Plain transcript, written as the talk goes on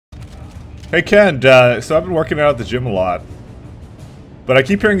Hey Ken, so I've been working out at the gym a lot, but I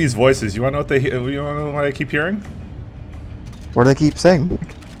keep hearing these voices. You wanna know what you wanna know what I keep hearing? What do they keep saying?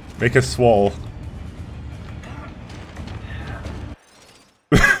 Make us swole.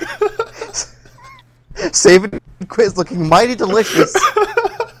 Save it quiz looking mighty delicious.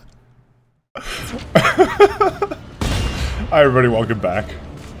 Hi everybody, welcome back.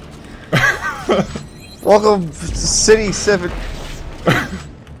 Welcome to City 7.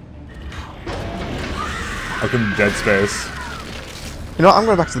 Welcome to Dead Space. You know what, I'm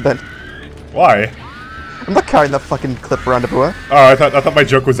going back to the bed. Why? I'm not carrying that fucking clip around everywhere. Oh, I thought my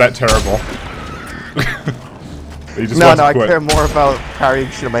joke was that terrible. You just No, want to I quit. care more about carrying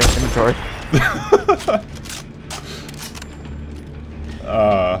shit in my inventory.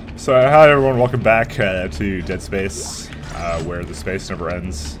 So hi everyone, welcome back to Dead Space, where the space never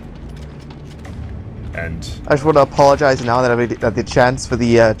ends. And I just want to apologize now that I had the chance for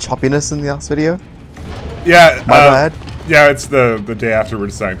the choppiness in the last video. yeah, My bad. Yeah, it's the day after we're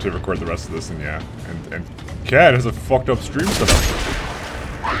deciding to record the rest of this, and yeah, and Cat has a fucked up stream setup.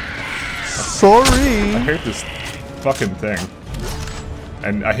 Sorry. I hate this fucking thing,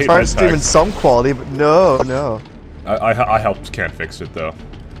 and I hate Trying red to stream in packs. some quality, but no. I helped Cat fix it though,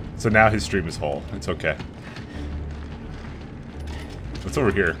 so now his stream is whole. It's okay. What's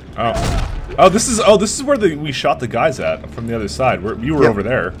over here? Oh, this is where we shot the guys at from the other side. You were over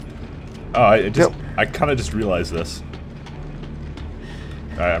there. Oh, I kind of just realized this.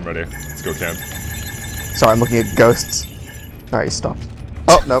 Alright, I'm ready. Let's go, Ken. Sorry, I'm looking at ghosts. Alright, you stopped.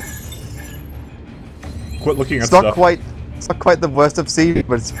 Oh, no. Quit looking at It's not stuff. quite the worst I've seen,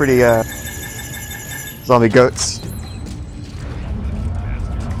 but it's pretty, zombie goats.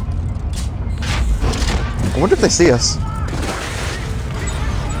 I wonder if they see us.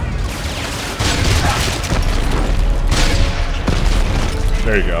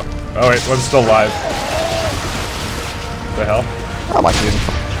 There you go. Oh wait, one's still alive. The hell? I might be.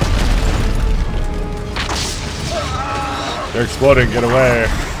 They're exploding. Get away!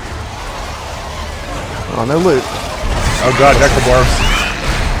 Oh, no loot. Oh god, necromorphs.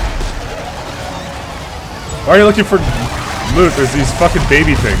 Why are you looking for loot? There's these fucking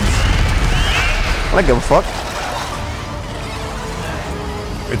baby things. I don't give a fuck.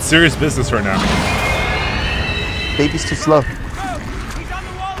 It's serious business right now. Baby's too slow.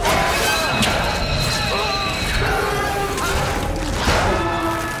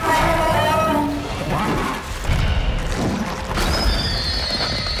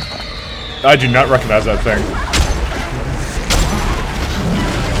 I do not recognize that thing.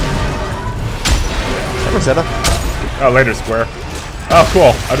 Rosetta. Oh, later, Square. Oh,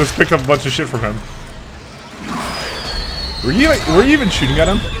 cool. I just picked up a bunch of shit from him. Were you even shooting at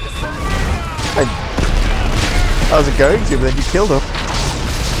him? I was going to, but then you killed him.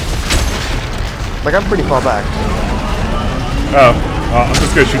 Like, I'm pretty far back. Oh, well, I'm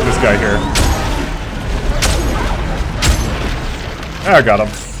just gonna shoot this guy here. Ah, I got him.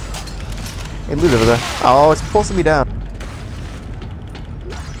 Hey, loot over there. Oh, it's forcing me down.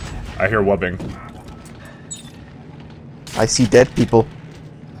 I hear wubbing. I see dead people.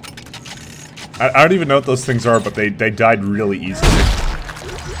 I don't even know what those things are, but they died really easily.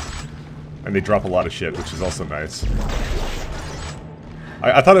 And they drop a lot of shit, which is also nice.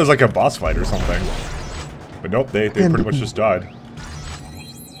 I thought it was like a boss fight or something. But nope, they pretty much just died.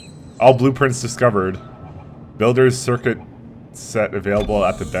 All blueprints discovered. Builder's circuit set available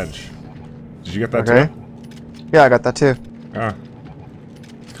at the bench. Did you get that too? Yeah, I got that too. Ah.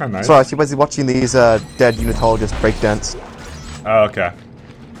 It's kinda nice. So I was busy watching these dead unitologists breakdance. Oh, okay.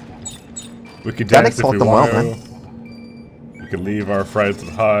 We could That dance if we exalts them well, want to. We could leave our friends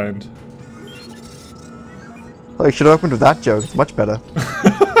behind. Oh, you should have opened with that joke. It's much better.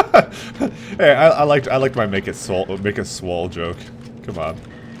 Hey, I liked my make it swole joke. Come on,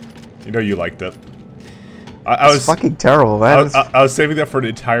 you know you liked it. I was fucking terrible, man. I was saving that for an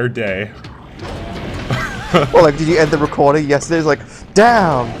entire day. Well, like, did you end the recording yesterday? It's like,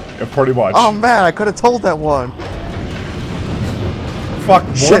 damn. Yeah, pretty much. Oh man, I could have told that one. Fuck.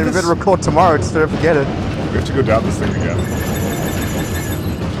 Shit, we better record tomorrow instead of forget it. We have to go down this thing again.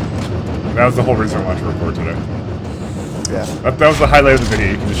 That was the whole reason I wanted to record today. Yeah. That was the highlight of the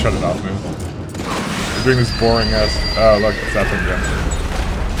video. You can just shut it off now. We're doing this boring ass. Oh look, it's that thing again.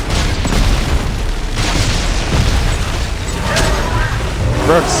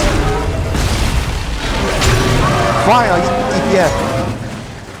 Works. Fine, I'll use DPS.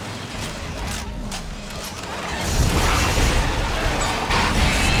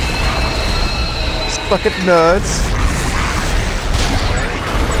 Stuck it, nerds.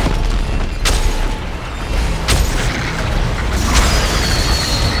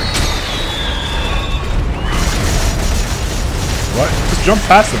 just jump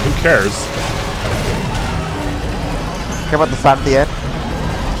past them. Who cares? Care about the fight at the end?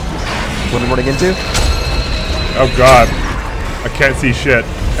 What are we running into? Oh god. I can't see shit.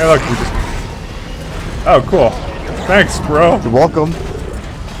 Hey look, we just... Oh, cool. Thanks, bro. You're welcome.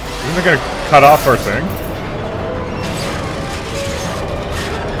 Isn't it gonna cut off our thing?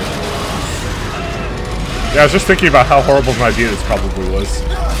 Yeah, I was just thinking about how horrible of an idea this probably was.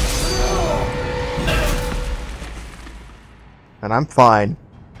 And I'm fine.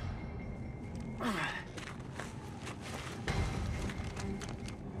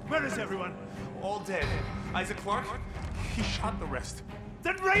 Where is everyone? All dead. Isaac Clarke? He shot the rest.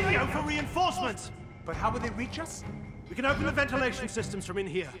 Then radio for reinforcements! But how will they reach us? We can open the ventilation systems from in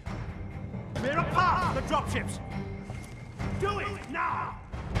here. Clear a path for the dropships! Do it, now!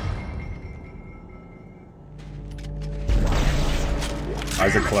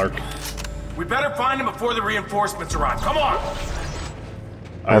 Isaac Clarke. We better find him before the reinforcements arrive. Come on!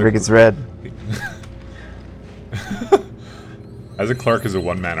 Maverick gets red. Isaac Clarke is a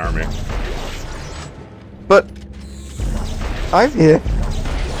one-man army. But I'm here.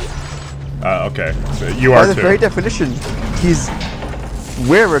 Okay. So you By are the too. very definition,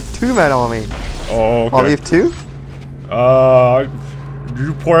 we're a two-man army. Oh, okay. Army of two? Did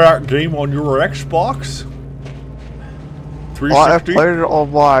you play that game on your Xbox? I've 360? played it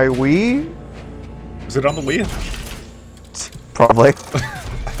on my Wii. Is it on the Wii? Probably. I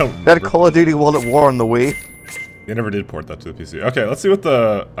don't They had remember. Call of Duty World at War on the Wii. They never did port that to the PC. Okay, let's see what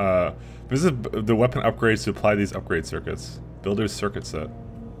the this is the weapon upgrades to apply these upgrade circuits. Builder's circuit set.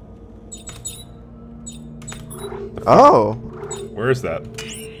 Oh. Where is that?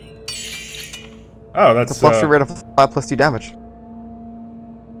 Oh, that's The plus rate of 5 plus 2 damage.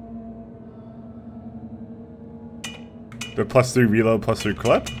 the +3 reload, +3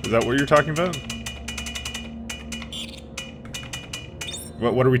 clip. Is that what you're talking about?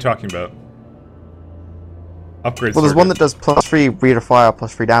 What are we talking about? Upgrade. Well, there's circuit. one that does plus 3 rate of fire,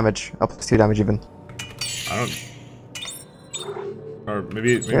 plus 3 damage, up plus 2 damage even. I don't. Or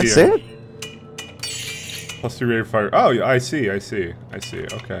maybe. That's it? +3 rate of fire. Oh, yeah, I see. Okay.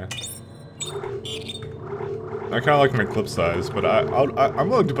 I kind of like my clip size, but I'm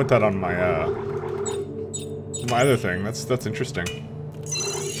willing to put that on my my other thing. That's interesting.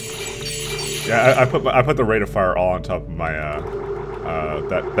 Yeah, I put the rate of fire all on top of my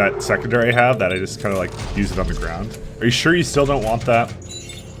that secondary I have that I just kind of like use it on the ground. Are you sure you still don't want that?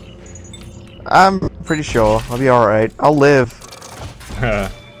 I'm pretty sure. I'll be alright. I'll live.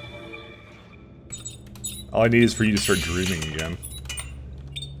 All I need is for you to start dreaming again.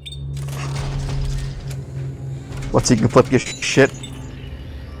 What, so you can flip your shit?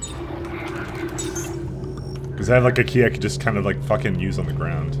 Because I have like a key I could just kind of like fucking use on the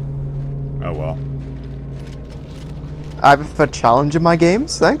ground. Oh well. I prefer challenge in my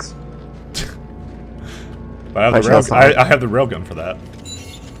games, thanks. But I have, Actually, that's I have the railgun for that.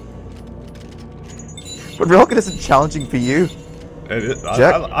 But Railgun isn't challenging for you.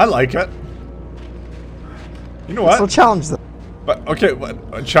 Jack? I like it. You know So what? challenge them. But okay,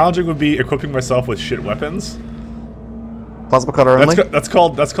 challenging would be equipping myself with shit weapons. Plasma cutter only? That's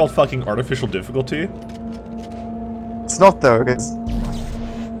called fucking artificial difficulty. It's not though,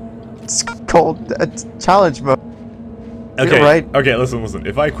 it's called a challenge mode. Okay, You're right. Okay, listen.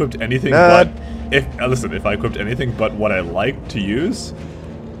 If I equipped anything Nerd. but if I equipped anything but what I like to use,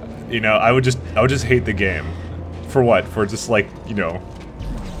 you know, I would just hate the game. For what? For just like, you know,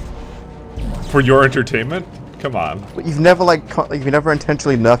 for your entertainment? Come on. But you've never you've never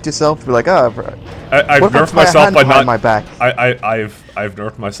intentionally nerfed yourself to be like, oh, I've what if I nerfed tie a myself hand by behind not. my back? I've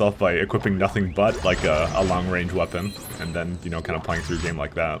nerfed myself by equipping nothing but like a long range weapon, and then you know kind of playing through a game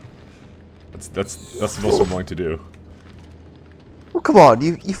like that. That's the most I'm willing to do. Well, come on,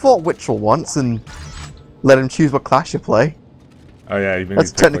 you fought Witcher once and let him choose what class you play. Oh yeah, you made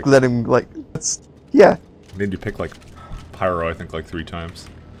That's me pick, technically let him yeah. made you pick like Pyro, I think like 3 times.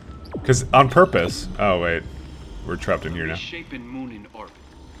 Because on purpose. Oh wait, we're trapped in here now. Misshapen moon in orbit.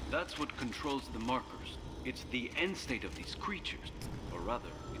 That's what controls the markers. It's the end state of these creatures. Or rather,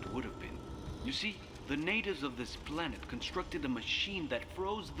 it would have been. You see, the natives of this planet constructed a machine that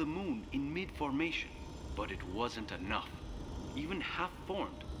froze the moon in mid-formation. But it wasn't enough. Even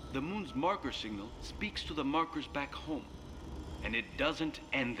half-formed, the moon's marker signal speaks to the markers back home. And it doesn't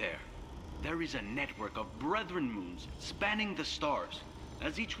end there. There is a network of brethren moons spanning the stars.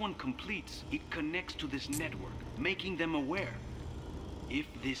 As each one completes, it connects to this network, making them aware. If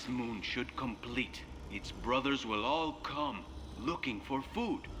this moon should complete, its brothers will all come, looking for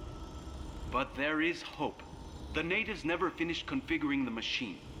food. But there is hope. The natives never finished configuring the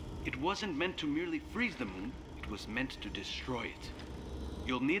machine. It wasn't meant to merely freeze the moon, it was meant to destroy it.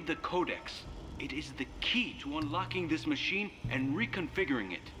 You'll need the Codex. It is the key to unlocking this machine and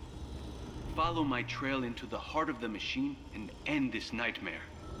reconfiguring it. Follow my trail into the heart of the machine and end this nightmare.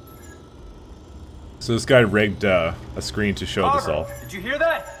 So this guy rigged a screen to show this all. Did you hear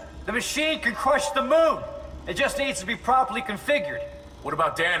that? The machine can crush the moon. It just needs to be properly configured. What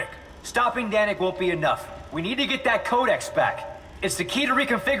about Danik? Stopping Danik won't be enough. We need to get that Codex back. It's the key to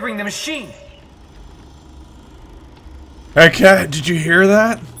reconfiguring the machine. Hey, Cat, did you hear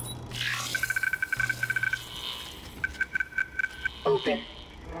that? Open.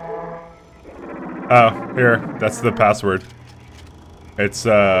 Oh, here. That's the password. It's,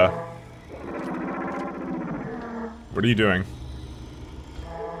 What are you doing?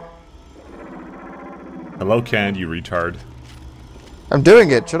 Hello, Ken, you retard. I'm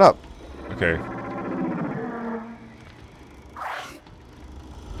doing it. Shut up. Okay.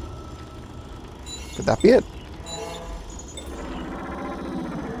 Could that be it?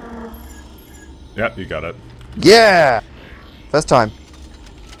 Yep, you got it. Yeah! First time.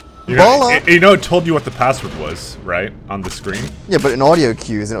 You know, Baller! it told you what the password was, right? On the screen? Yeah, but in audio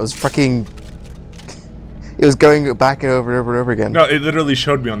cues, and it was fucking... It was going back and over and over and over again. No, it literally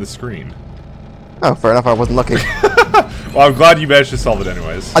showed me on the screen. Oh, fair enough, I wasn't looking. Well, I'm glad you managed to solve it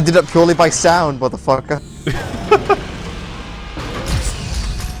anyways. I did it purely by sound, motherfucker.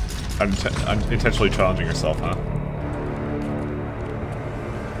 I'm intentionally challenging yourself, huh?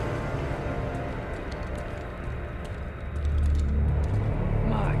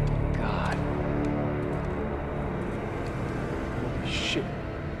 My God. Holy shit.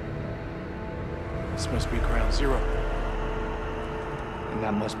 This must be ground zero. And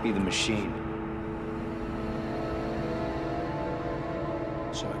that must be the machine.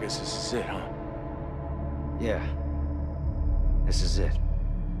 So I guess this is it, huh? Yeah. This is it.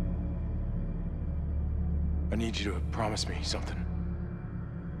 I need you to promise me something.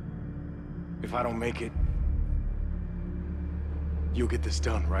 If I don't make it, you'll get this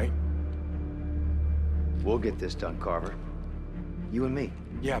done, right? We'll get this done, Carver. You and me.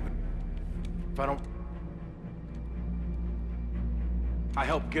 Yeah, but if I don't... I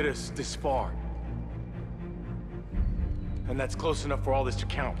helped get us this far. And that's close enough for all this to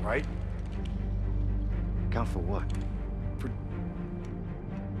count, right? Count for what? For...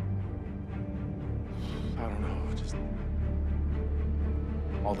 I don't know, just...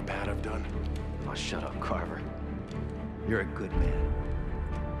 all the bad I've done. Oh, shut up, Carver. You're a good man.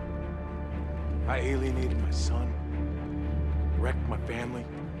 I alienated my son. Wrecked my family.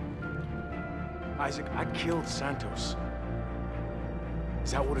 Isaac, I killed Santos.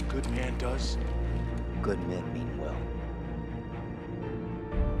 Is that what a good man does? Good men mean well.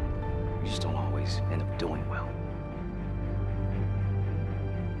 You just don't always end up doing well.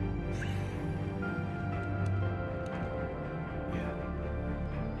 Yeah.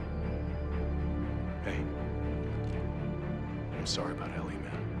 Hey. I'm sorry about Ellie,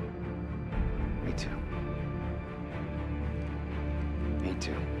 man. Me too. Me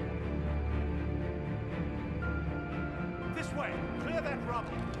too. This way! Clear that rubble!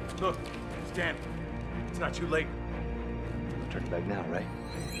 Look, it's Dan. It's not too late. Turn back now, right?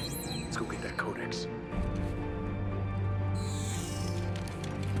 Let's go get that Codex.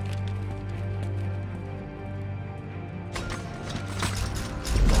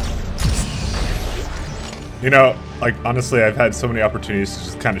 You know, like, honestly, I've had so many opportunities to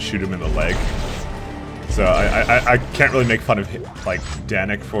just kind of shoot him in the leg. So I can't really make fun of him, like,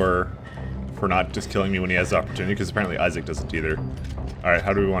 Danik for not just killing me when he has the opportunity, because apparently Isaac doesn't either. Alright,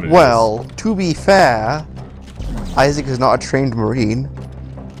 how do we want to do Well, to be fair, Isaac is not a trained Marine.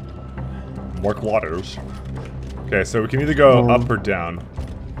 this? Mark Waters. Okay, so we can either go up or down.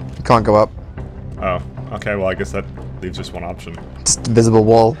 You can't go up. Oh, okay, well, I guess that leaves just one option. Just invisible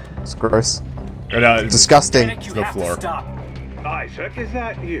wall. It's gross. Disgusting. Danik, you no have floor. to stop. Isaac, is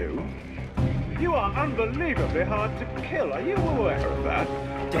that you? You are unbelievably hard to kill. Are you aware of that?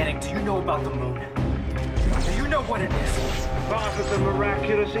 Danik, do you know about the moon? Do you know what it is? Part of the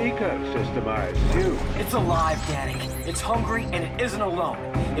miraculous ecosystem, I assume. It's alive, Danik. It's hungry, and it isn't alone.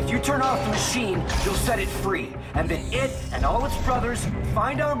 If you turn off the machine, you'll set it free. And then it and all its brothers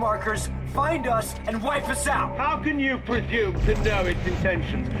find our markers, find us, and wipe us out. How can you presume to know its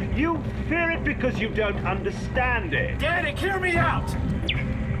intentions? You fear it because you don't understand it. Danik, hear me out!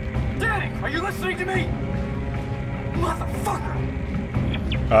 Danik, are you listening to me? Motherfucker!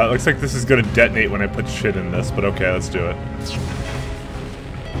 Looks like this is gonna detonate when I put shit in this, but okay, let's do it.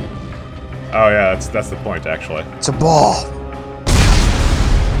 Oh yeah, that's the point, actually. It's a ball.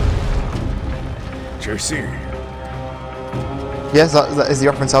 JC. Yes, that is the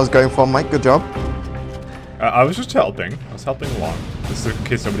reference I was going for, Mike. Good job. I was just helping. I was helping along. Just in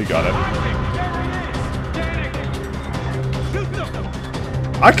case somebody got it.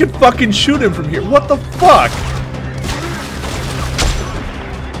 I can fucking shoot him from here. What the fuck?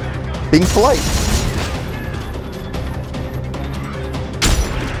 Being polite.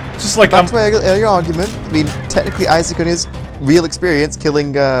 Just like That's my earlier argument. I mean, technically Isaac on his real experience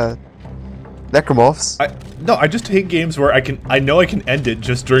killing necromorphs. I just hate games where I know I can end it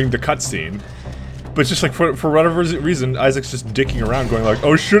just during the cutscene. But it's just like for whatever reason, Isaac's just dicking around going like,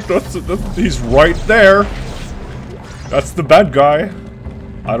 oh shit, he's right there. That's the bad guy.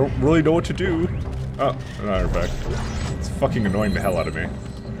 I don't really know what to do. Oh, now you're back. It's fucking annoying the hell out of me.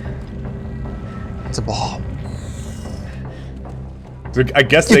 It's a bomb. So I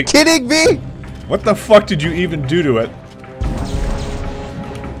guess You're kidding me? What the fuck did you even do to it?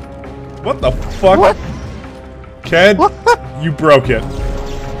 What the fuck? What? Ken, you broke it.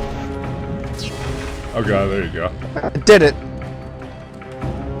 Oh god, there you go. I did it.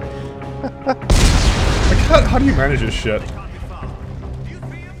 Like, how do you manage this shit?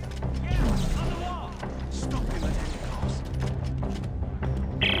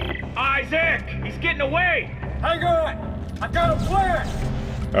 Isaac! He's getting away! Hang on! I've got a plan!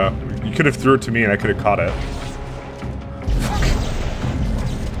 You could have threw it to me and I could have caught it.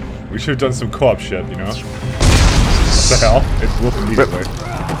 We should have done some co-op shit, you know? What the hell? It blew up immediately.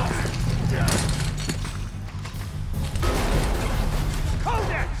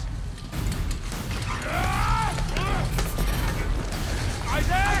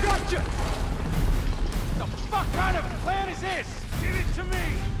 Isaac! I got you! The fuck kind of plan is this? Give it to me!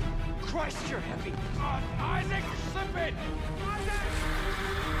 Christ, you're heavy! Isaac, you're slipping! Isaac!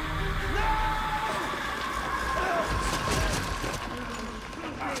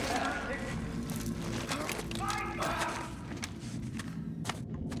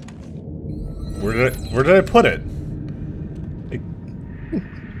 Where did I put it? Like,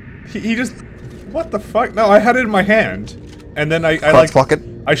 he just... What the fuck? No, I had it in my hand. And then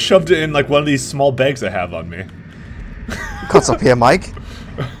I shoved it in like one of these small bags I have on me. Cuts up here, Mike.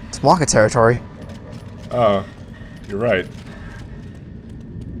 It's market territory. Oh, you're right.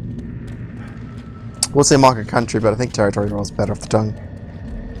 We'll say market country, but I think territory rolls better off the tongue.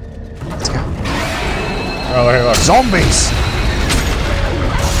 Let's go. Oh, hey, look. Zombies!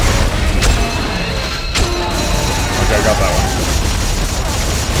 Okay, I got that one.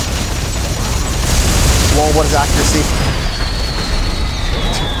 Well, what is accuracy?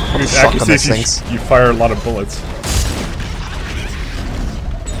 Accuracy, you fire a lot of bullets.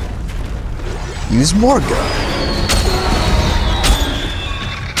 Use more gun.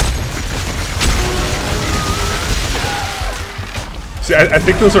 See, I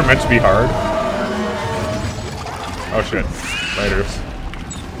think those are meant to be hard. Oh shit. Laters.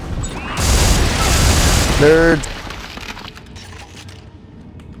 Nerd.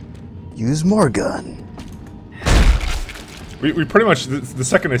 Use more gun. We pretty much, the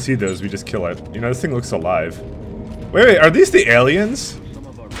second I see those, we just kill it. You know, this thing looks alive. Wait, are these the aliens?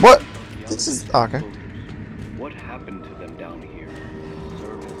 What? This is... Oh, okay. What happened to them down here?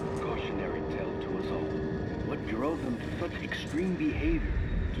 Serve as a cautionary tale to us all. What drove them to such extreme behavior,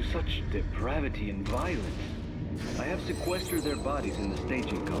 to such depravity and violence? I have sequestered their bodies in the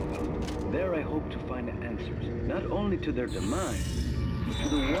staging compound. There I hope to find answers, not only to their demise, but to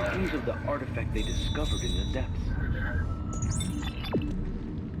the workings of the artifact they discovered in the depths.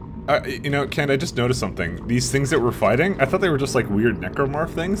 You know, Ken, I just noticed something. These things that we're fighting, I thought they were just like weird necromorph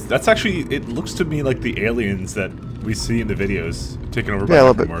things. That's actually, it looks to me like the aliens that we see in the videos taken over by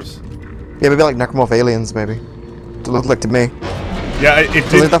necromorphs. Yeah, maybe like necromorph aliens, maybe. It looked like to me. Yeah, it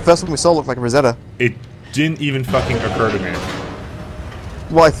did. That first one we saw looked like Rosetta. It didn't even fucking occur to me.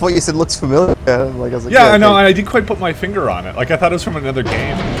 Well, I thought you said looks familiar. Like, I was like, yeah, I know, and I didn't quite put my finger on it. Like, I thought it was from another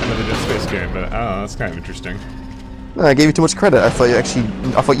game, another Dead Space game, but I don't know, that's kind of interesting. No, I gave you too much credit. I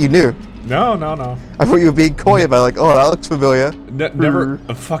thought you knew. No. I thought you were being coy about like, oh, that looks familiar. Never,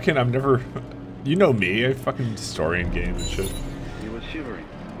 I'm never, you know me, I fucking destroy in games and shit. He was shivering,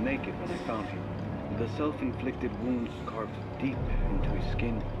 naked when I found him, the self-inflicted wounds carved deep into his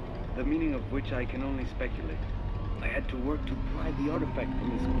skin, the meaning of which I can only speculate. I had to work to pry the artifact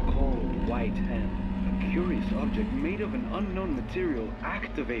from his cold, white hand. A curious object made of an unknown material,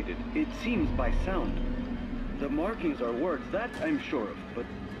 activated, it seems by sound. The markings are words, that I'm sure of, but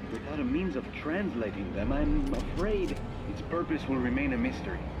without a means of translating them, I'm afraid its purpose will remain a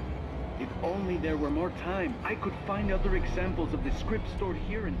mystery. If only there were more time, I could find other examples of the script stored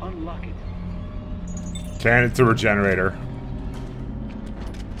here and unlock it. Ken, it's a regenerator.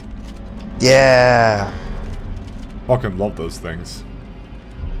 Yeah. Fucking love those things.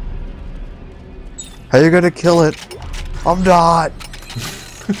 How you gonna kill it? I'm not.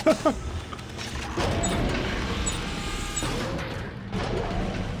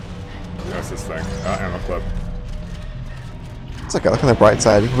 What's this thing? Ammo clip. It's okay, look on the bright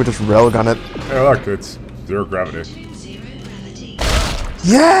side. You can just railgun it. Hey, look, it's 0 gravity.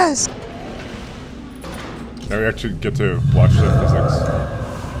 Yes! Now we actually get to watch the physics.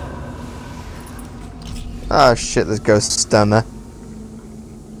 Oh shit, there's ghosts down there.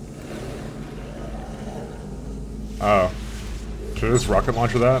 Oh. Should I just rocket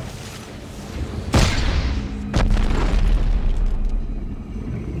launcher that?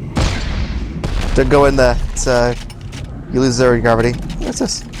 Don't go in there. It's, you lose 0 gravity. What's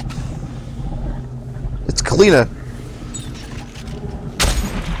this? It's Kalina.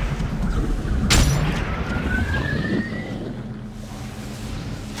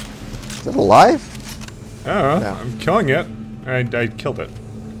 Is it alive? Oh, No. I'm killing it. I killed it.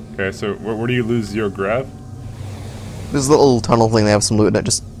 Okay, so where do you lose 0 grav? There's a little tunnel thing, they have some loot in it,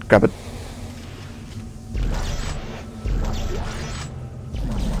 just grab it.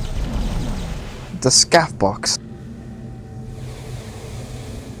 The scaff box.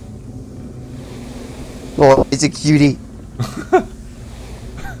 Oh, it's a cutie.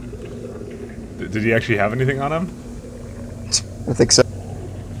 Did he actually have anything on him? I think so.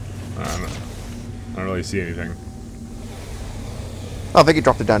 I don't really see anything. Oh, I think he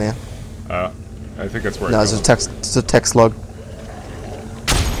dropped it down here. I think that's where No, it it's goes. it's a text log.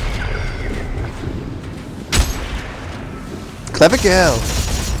 Clever girl.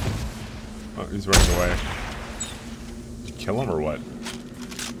 Oh, he's running away. Did you kill him or what? I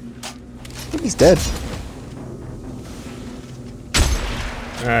think he's dead.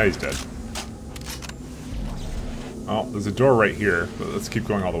 Ah, he's dead. Oh, there's a door right here, but let's keep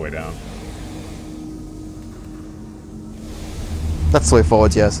going all the way down. That's the way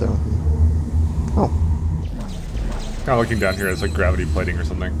forward, yeah, so. Oh. Kind of looking down here as like gravity plating or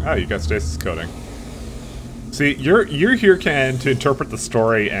something. Oh, you got stasis coating. See, you're here, Ken, to interpret the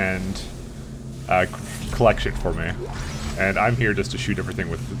story and collect shit for me, and I'm here just to shoot everything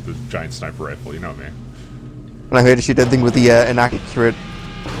with the giant sniper rifle. You know me. And I'm here to shoot everything with the inaccurate.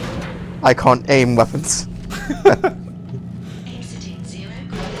 I can't aim weapons.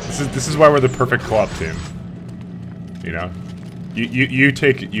 This is why we're the perfect co-op team. You know, you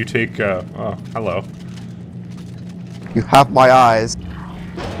take oh, hello. You have my eyes.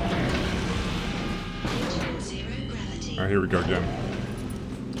 Oh, here we go again.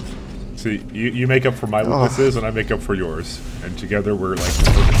 See, you make up for my weaknesses, and I make up for yours, and together we're like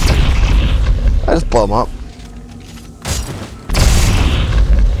the perfect team. I just blow them up.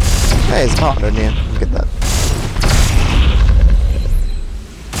 Hey, it's hot in here. Get that.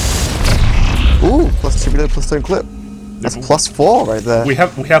 Ooh, plus 2 plus 2 clip. That's Yeah, plus 4 right there. We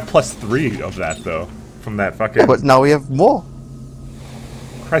have plus 3 of that though, from that fucking. Yeah, but now we have more.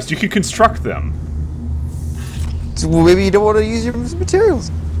 Christ, you can construct them. So maybe you don't want to use your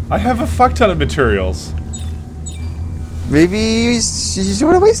materials. I have a fuck ton of materials. Maybe you just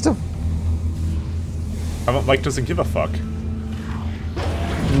want to waste them. How about Mike doesn't give a fuck?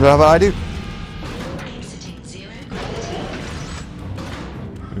 How about I do?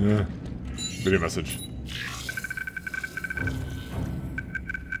 Yeah. Video message.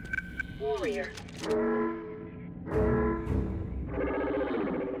 Warrior.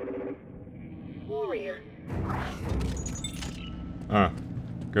 Warrior.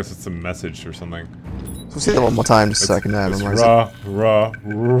 Guess it's a message or something. So say that one more time just so I can It's memorize it. rah.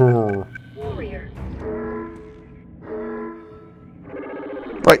 Warrior.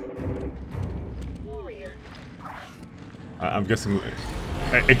 Right. Warrior. I'm guessing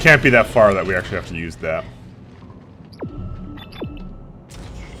it can't be that far that we actually have to use that.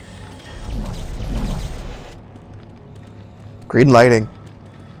 Green lighting.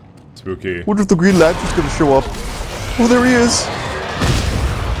 Spooky. What if the green lantern's gonna show up? Oh, there he is.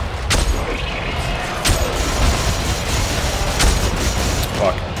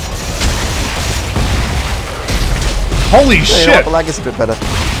 Fuck. Holy Yeah, you know what, shit! the lag is a bit better.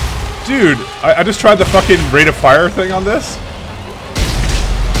 Dude, I just tried the fucking rate of fire thing on this.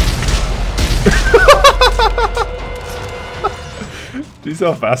 Do you see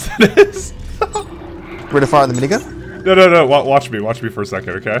how fast it is? Ready to fire on the minigun? No. Watch me for a second,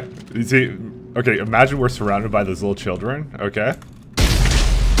 okay? You see, okay, imagine we're surrounded by those little children, okay?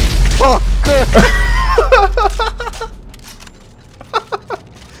 Oh, good.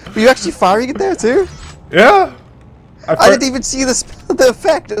 Were you actually firing it there too? Yeah. I didn't even see the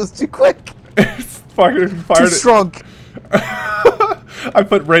effect. It was too quick. It's fucking Too fired it. strong. I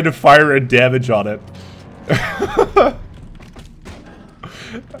put rate of fire and damage on it.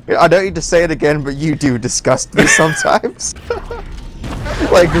 I don't need to say it again, but you do disgust me sometimes.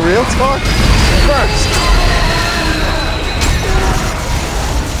 Like, real talk? First!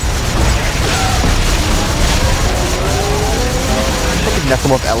 Fucking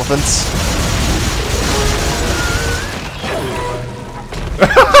necromorph elephants.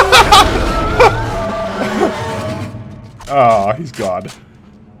 Oh, he's gone.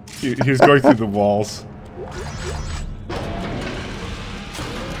 He's going through the walls.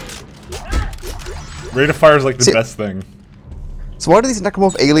 Rate of fire is like the best thing. So why do these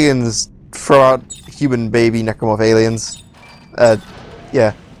necromorph aliens throw out human baby necromorph aliens?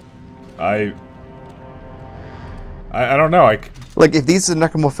 Yeah. I don't know. Like, if these are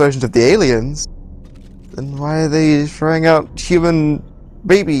necromorph versions of the aliens, then why are they throwing out human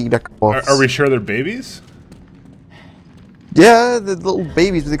baby necromorphs? Are we sure they're babies? Yeah, the little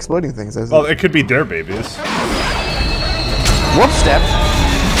babies with exploding things. Well, it could be their babies. Whoop step.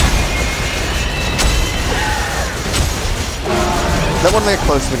 That one they get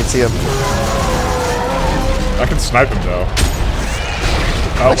close so we can see him. I can snipe him though.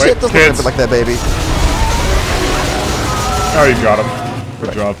 Oh Actually, wait, it does look a kids. bit like that baby. Oh, you got him.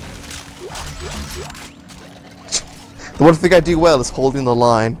 Good job. The one thing I do well is holding the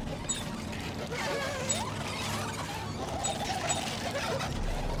line.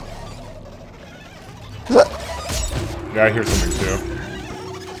 Yeah, I hear something too.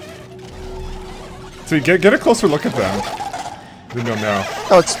 See, get a closer look at them. Then you'll know.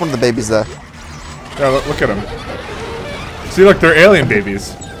 Oh, it's just one of the babies there. Yeah, look at them. See, look, they're alien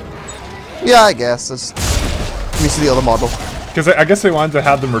babies. Yeah, I guess. Let me see the other model. Because I guess they wanted to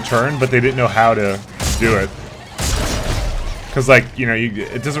have them return, but they didn't know how to do it. Because, like, you know,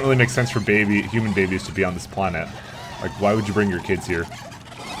 it doesn't really make sense for human babies to be on this planet. Like, why would you bring your kids here?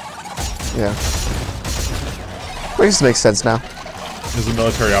 Yeah. Well, this makes sense now. It's a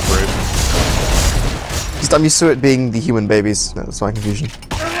military operation. Just I'm used to it being the human babies. That's my confusion.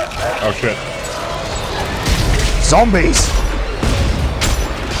 Oh shit. Zombies!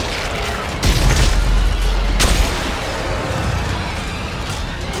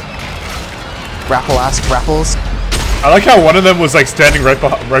 Grapple ass grapples. I like how one of them was like standing right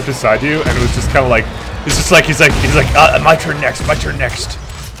beside you, and it was just kind of like, it's just like he's like my turn next, my turn next.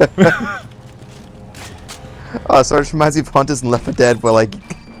 Oh, so it just reminds me of Hunters and Left 4 Dead, where like,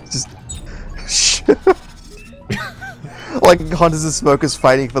 just like Hunters and Smokers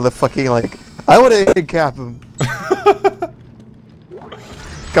fighting for the fucking like, I want to cap him.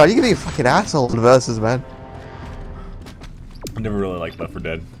 God, you can be a fucking asshole in versus, man. I never really liked Left 4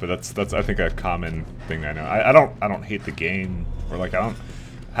 Dead, but that's I think a common thing I know. I don't hate the game, or like I don't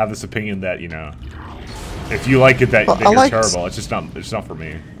have this opinion that, you know, if you like it that you're terrible. It's just not for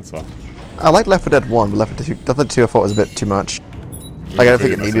me. That's all. I like Left 4 Dead 1, but Left 4 Dead 2 I thought was a bit too much. Like, I don't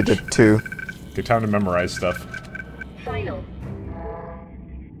think it needed a 2. Good time to memorize stuff. Final.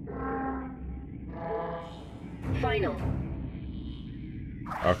 Final.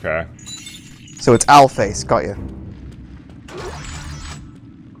 Okay. So it's owl face, got you.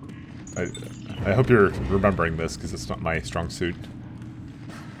 I hope you're remembering this, because it's not my strong suit.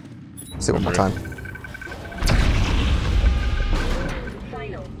 Say it one more time.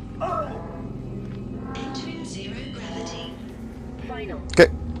 Final. Entering zero gravity. Final. Okay.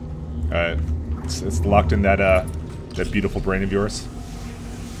 It's locked in that beautiful brain of yours.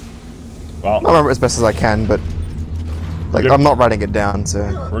 Well, I'll remember as best as I can, but like I'm not writing it down, so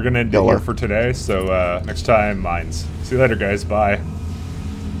we're gonna end it here for today. So next time, mines. See you later, guys. Bye.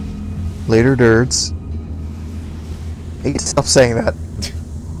 Later, nerds. Hey, stop saying that.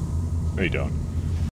 No, you don't.